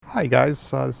Hi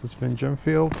guys, this is Vin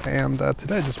Gemfield, and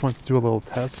today I just want to do a little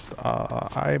test.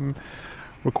 I'm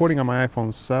recording on my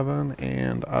iPhone 7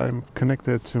 and I'm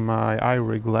connected to my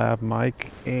iRig Lav mic,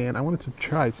 and I wanted to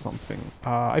try something.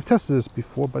 I've tested this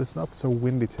before, but it's not so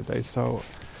windy today, so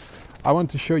I want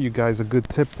to show you guys a good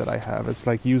tip that I have. It's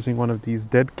like using one of these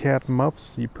dead cat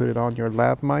muffs. You put it on your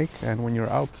lav mic, and when you're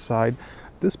outside,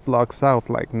 this blocks out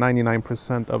like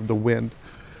 99% of the wind.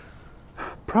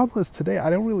 Problem is today I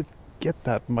don't really get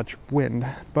that much wind,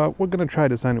 but we're gonna try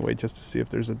this anyway just to see if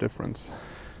there's a difference.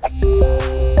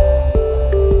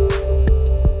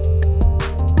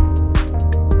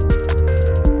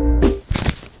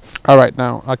 All right,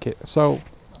 now, okay, so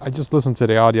I just listened to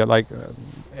the audio. Like,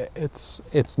 it's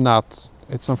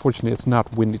unfortunately it's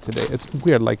not windy today. It's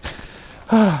weird. Like,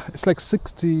 it's like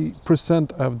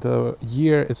 60% of the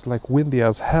year it's like windy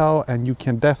as hell, and you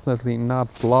can definitely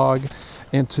not vlog.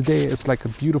 And today it's like a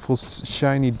beautiful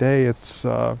shiny day. It's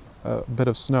a bit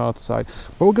of snow outside,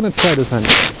 but we're gonna try this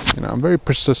anyway. You know, I'm very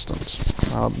persistent.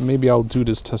 Maybe I'll do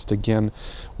this test again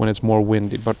when it's more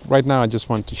windy, but right now I just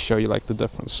want to show you like the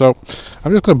difference. So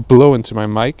I'm just gonna blow into my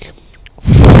mic,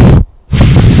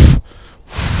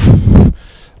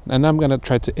 and I'm gonna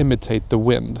try to imitate the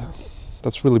wind.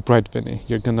 That's really bright, Vinny.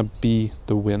 You're gonna be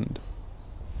the wind.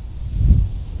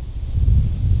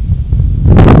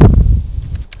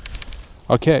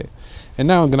 Okay, and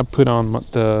now I'm gonna put on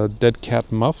the dead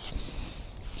cat muff.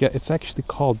 Yeah, it's actually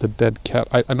called the dead cat.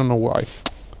 I don't know why.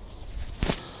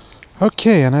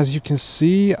 Okay, and as you can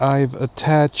see, I've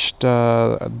attached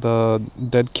the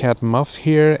dead cat muff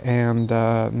here, and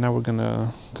now we're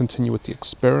gonna continue with the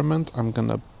experiment. I'm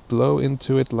gonna blow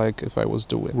into it like if I was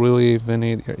the wind. Really,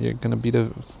 Vinny, you're gonna be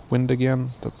the wind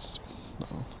again? That's...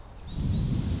 No.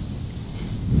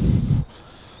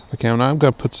 Okay, now I'm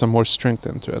gonna put some more strength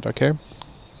into it, okay?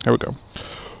 Here we go.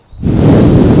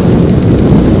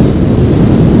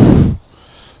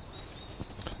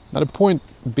 Now the point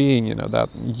being, you know, that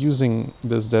using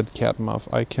this dead cat muff,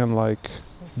 I can like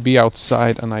be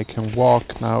outside and I can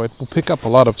walk. Now it will pick up a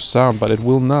lot of sound, but it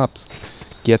will not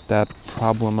get that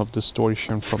problem of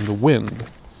distortion from the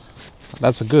wind.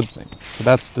 That's a good thing. So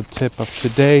that's the tip of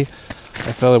today.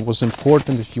 I felt it was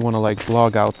important if you want to like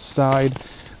vlog outside.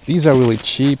 These are really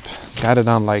cheap. Got it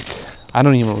on like, I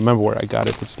don't even remember where I got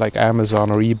it. It's like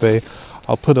Amazon or eBay.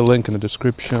 I'll put a link in the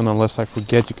description. Unless I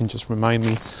forget, you can just remind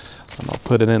me and I'll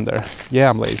put it in there. Yeah,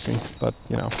 I'm lazy, but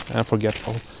you know, I'm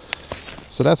forgetful.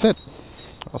 So that's it.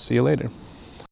 I'll see you later.